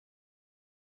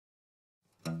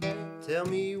Tell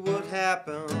me what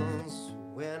happens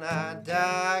when I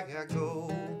die. I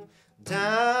go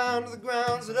down to the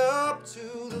ground, and up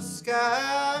to the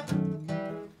sky.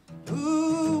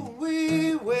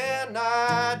 Ooh-wee, when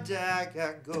I die,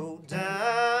 I go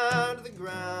down to the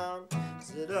ground,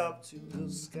 sit up to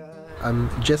the sky. I'm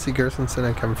Jesse Gersenson.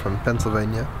 I come from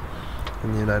Pennsylvania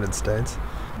in the United States.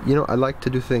 You know, I like to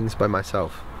do things by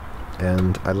myself,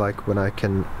 and I like when I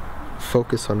can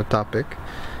focus on a topic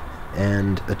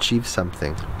and achieve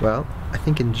something. Well, I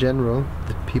think in general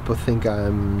that people think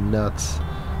I'm nuts,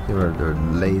 you know, or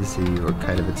lazy, or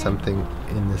kind of, it's something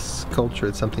in this culture,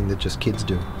 it's something that just kids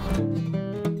do.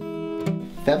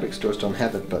 Fabric stores don't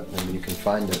have it, but I mean, you can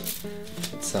find it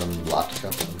at some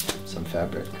latka, some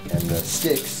fabric. And the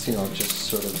sticks, you know, just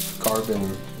sort of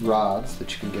carbon rods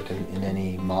that you can get in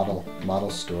any model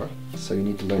store. So you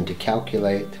need to learn to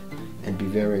calculate and be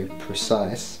very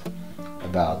precise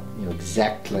about, you know,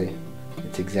 exactly,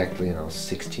 it's exactly, you know,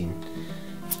 16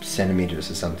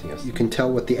 centimeters or something else. You can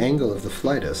tell what the angle of the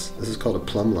flight is. This is called a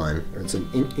plumb line, or it's an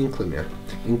inclimeter,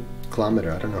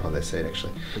 I don't know how they say it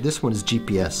actually. This one is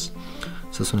GPS.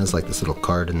 So this one has like this little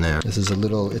card in there. This is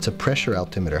it's a pressure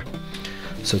altimeter.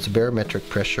 So it's a barometric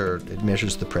pressure, it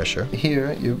measures the pressure.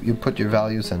 Here you put your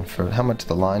values in for how much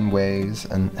the line weighs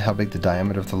and how big the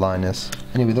diameter of the line is.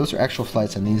 Anyway, those are actual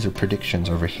flights and these are predictions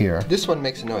over here. This one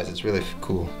makes a noise, it's really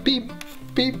cool. Beep,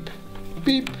 beep,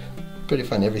 beep. Pretty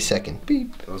fun every second.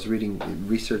 Beep. I was reading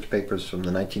research papers from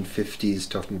the 1950s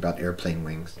talking about airplane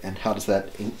wings and how does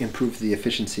that improve the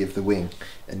efficiency of the wing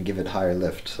and give it higher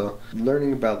lift. So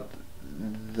learning about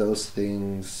those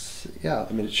things, yeah,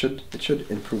 I mean it should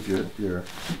improve your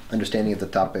understanding of the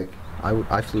topic.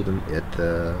 I flew them at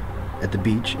the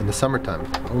beach in the summertime,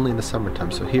 only in the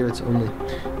summertime. So here it's only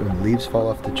when the leaves fall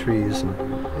off the trees, and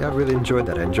yeah, I really enjoyed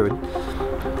that. I enjoyed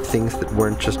things that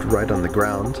weren't just right on the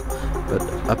ground, but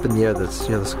up in the air. That's,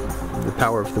 you know, the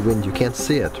power of the wind. You can't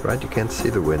see it, right? You can't see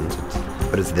the wind,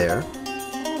 but it's there.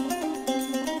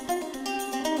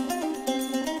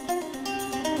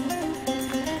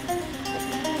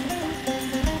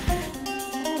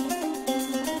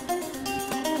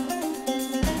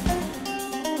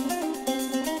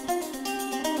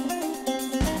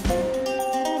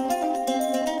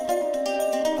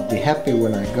 I'll be happy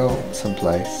when I go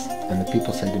someplace and the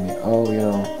people say to me, oh, you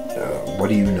know, what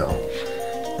do you know?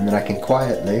 And then I can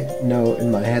quietly know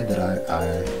in my head that I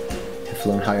have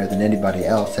flown higher than anybody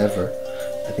else ever.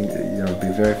 I think, you know, it'd be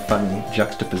a very funny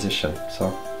juxtaposition.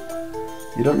 So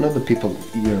you don't know the people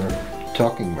you're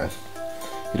talking with.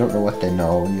 You don't know what they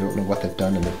know, you don't know what they've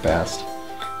done in the past,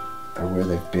 or where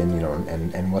they've been, you know,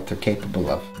 and what they're capable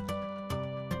of.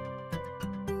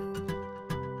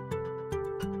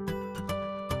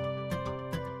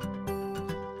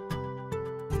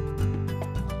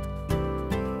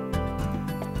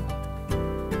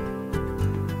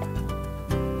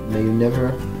 May you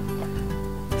never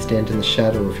stand in the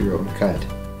shadow of your own kite.